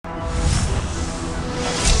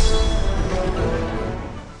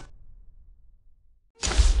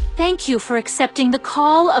thank you for accepting the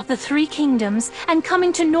call of the Three Kingdoms and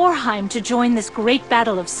coming to Norheim to join this great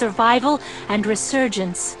battle of survival and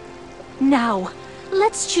resurgence. Now,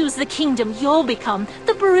 let's choose the kingdom you'll become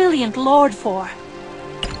the Brilliant Lord for.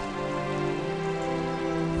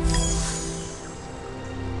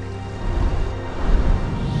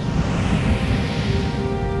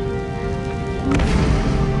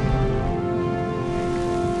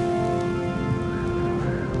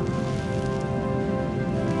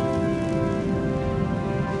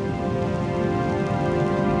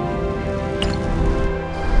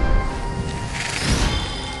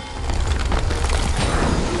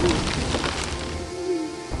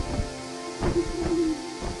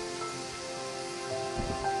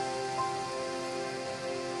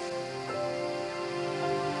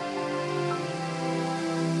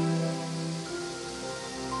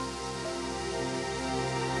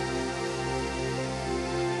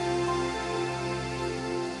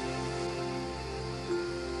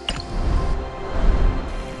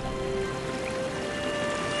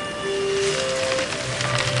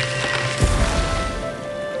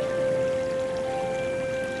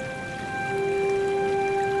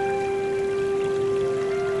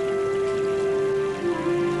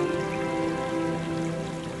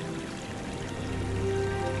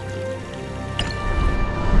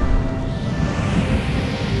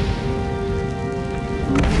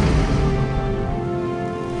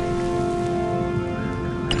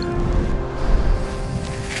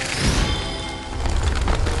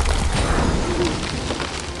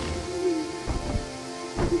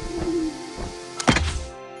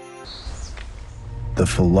 The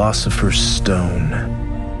Philosopher's Stone.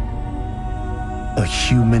 A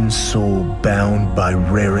human soul bound by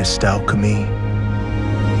rarest alchemy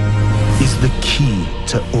is the key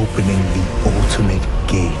to opening the ultimate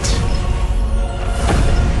gate.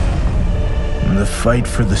 The fight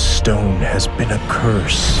for the stone has been a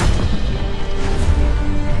curse,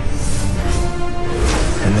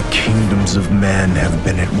 and the kingdoms of man have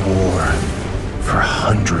been at war for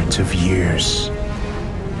hundreds of years.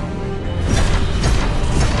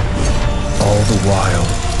 All the while,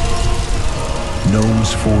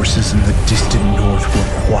 Gnome's forces in the distant north were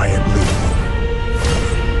quietly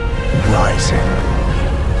rising.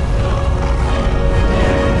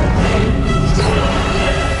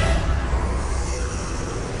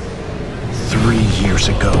 Years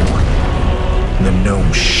ago, the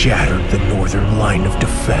Gnomes shattered the northern line of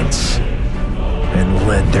defense and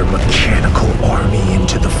led their mechanical army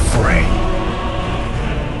into the fray.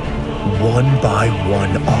 One by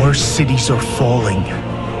one, our cities are falling.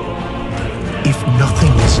 If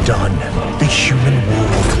nothing is done, the human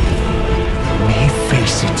world may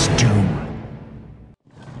face its doom.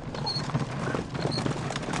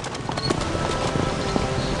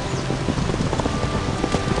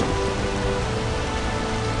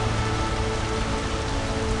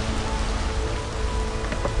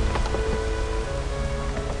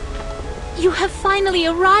 You have finally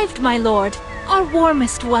arrived, my lord. Our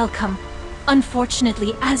warmest welcome.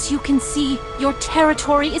 Unfortunately, as you can see, your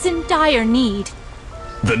territory is in dire need.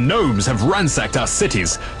 The Gnomes have ransacked our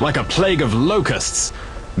cities like a plague of locusts.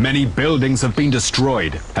 Many buildings have been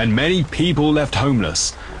destroyed, and many people left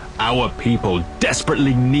homeless. Our people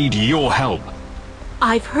desperately need your help.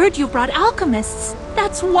 I've heard you brought alchemists.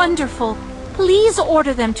 That's wonderful. Please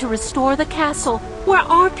order them to restore the castle, where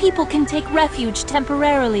our people can take refuge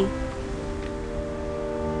temporarily.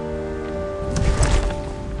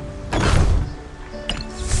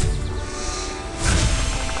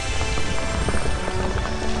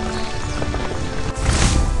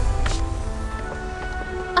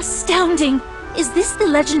 Astounding! Is this the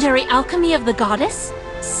legendary alchemy of the goddess?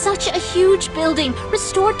 Such a huge building,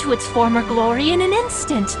 restored to its former glory in an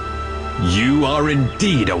instant. You are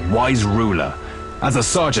indeed a wise ruler. As a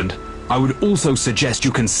sergeant, I would also suggest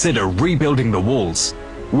you consider rebuilding the walls.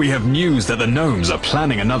 We have news that the Gnomes are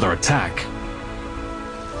planning another attack.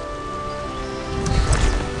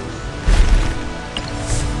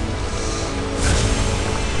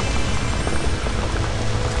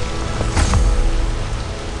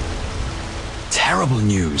 Terrible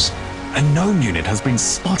news. A Gnome unit has been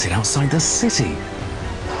spotted outside the city.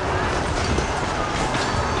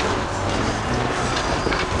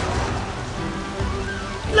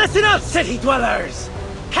 Listen up, city dwellers!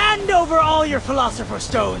 Hand over all your Philosopher's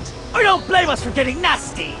Stones, or don't blame us for getting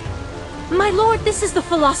nasty! My lord, this is the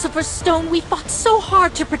Philosopher's Stone we fought so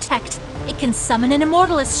hard to protect. It can summon an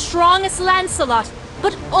immortal as strong as Lancelot,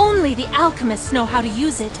 but only the alchemists know how to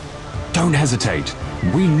use it. Don't hesitate.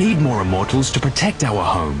 We need more immortals to protect our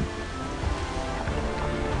home.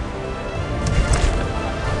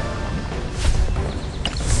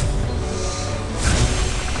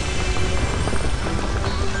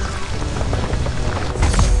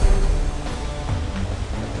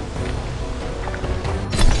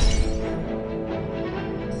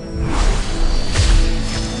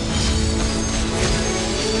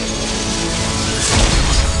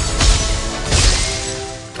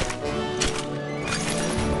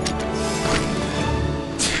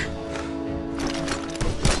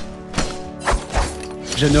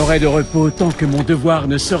 Je n'aurai de repos tant que mon devoir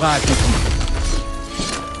ne sera accompli.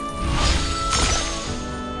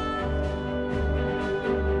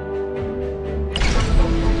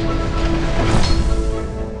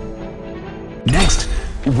 Next,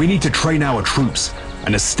 we need to train our troops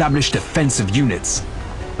and establish defensive units.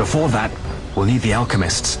 Before that, we'll need the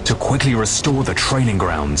alchemists to quickly restore the training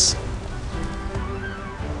grounds.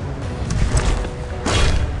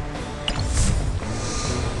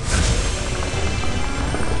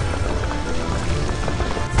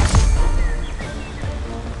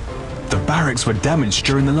 The barracks were damaged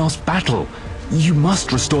during the last battle. You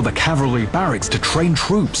must restore the cavalry barracks to train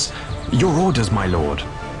troops. Your orders, my lord.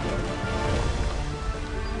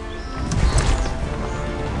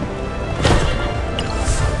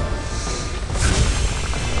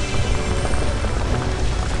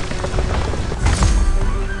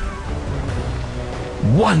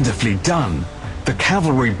 Wonderfully done! The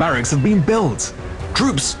cavalry barracks have been built!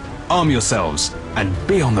 Troops, arm yourselves and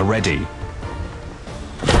be on the ready.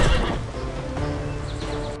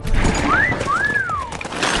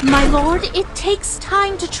 My lord, it takes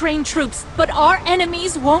time to train troops, but our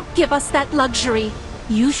enemies won't give us that luxury.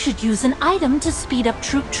 You should use an item to speed up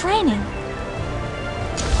troop training.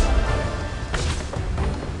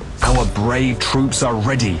 Our brave troops are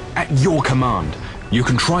ready, at your command. You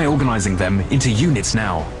can try organizing them into units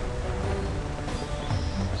now.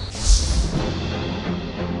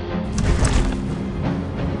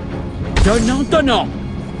 Donnant!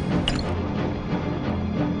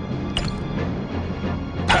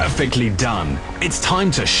 Perfectly done. It's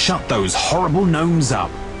time to shut those horrible gnomes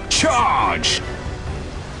up. Charge!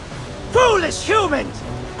 Foolish humans!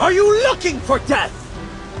 Are you looking for death?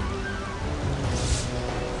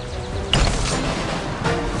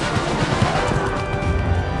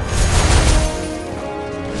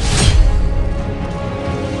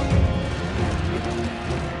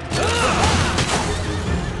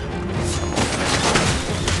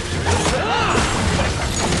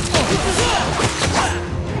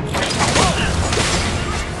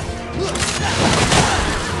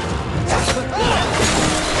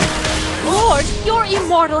 Lord, your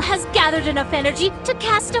immortal has gathered enough energy to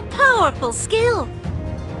cast a powerful skill.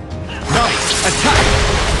 Nice! Attack!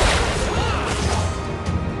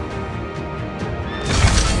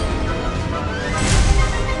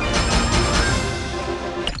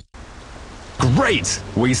 Great!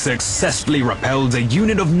 We successfully repelled a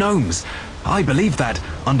unit of gnomes. I believe that,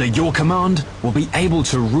 under your command, we'll be able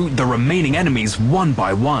to rout the remaining enemies one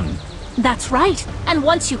by one. That's right. And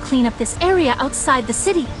once you clean up this area outside the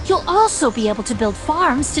city, you'll also be able to build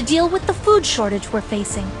farms to deal with the food shortage we're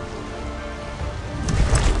facing.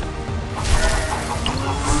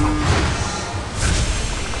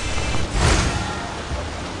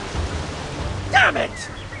 Damn it!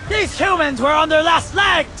 These humans were on their last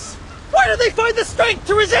legs! Where did they find the strength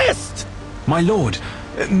to resist? My lord,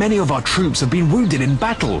 many of our troops have been wounded in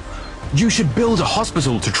battle. You should build a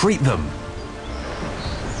hospital to treat them.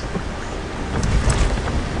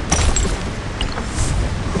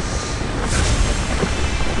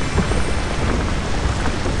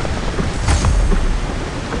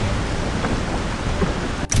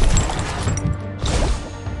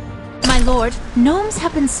 My lord, gnomes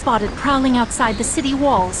have been spotted prowling outside the city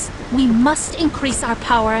walls. We must increase our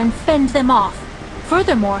power and fend them off.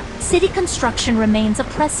 Furthermore, city construction remains a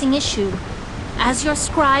pressing issue. As your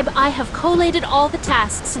scribe, I have collated all the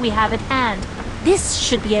tasks we have at hand. This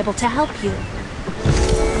should be able to help you.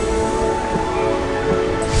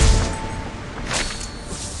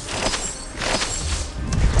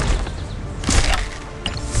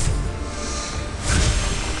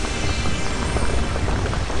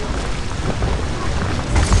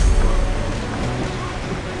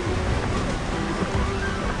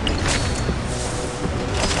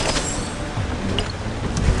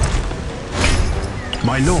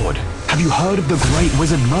 My lord, have you heard of the great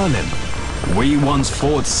wizard Merlin? We once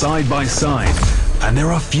fought side by side, and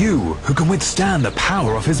there are few who can withstand the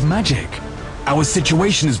power of his magic. Our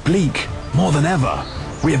situation is bleak, more than ever.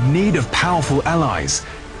 We have need of powerful allies.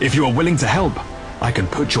 If you are willing to help, I can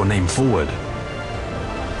put your name forward.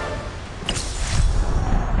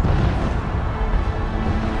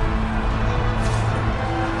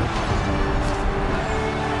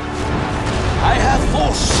 I have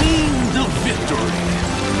foreseen the victory.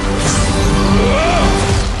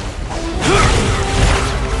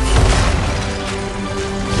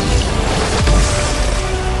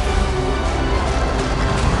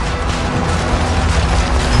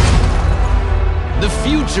 The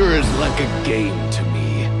future is like a game to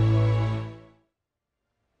me.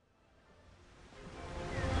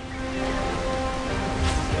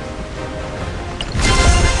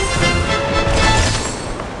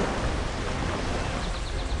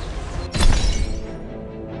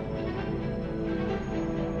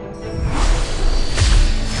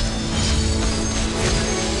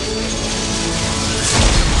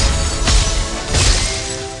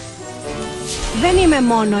 Δεν είμαι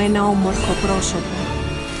μόνο ένα όμορφο πρόσωπο.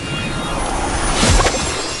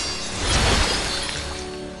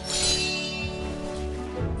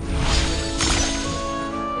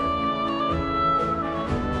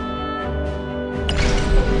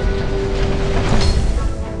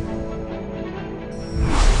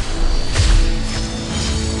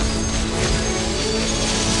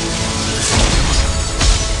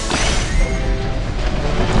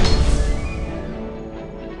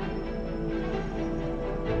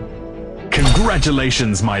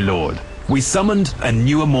 Congratulations, my lord. We summoned a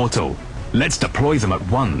new immortal. Let's deploy them at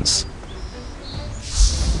once.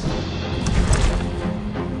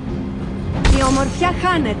 Η ομορφιά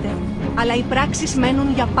χάνεται, αλλά οι πράξεις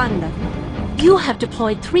μένουν για πάντα. You have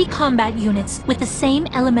deployed 3 combat units with the same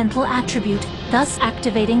elemental attribute, thus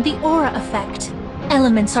activating the aura effect.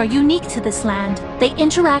 Elements are unique to this land. They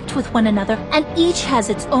interact with one another, and each has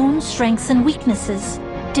its own strengths and weaknesses.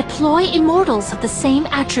 Deploy immortals of the same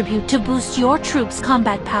attribute to boost your troops'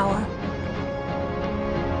 combat power.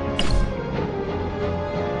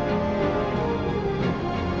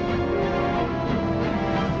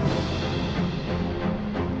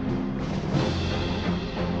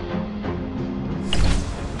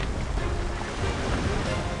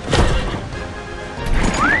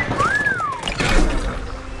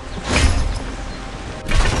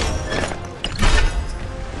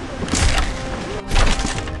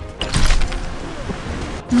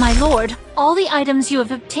 My lord, all the items you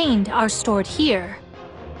have obtained are stored here.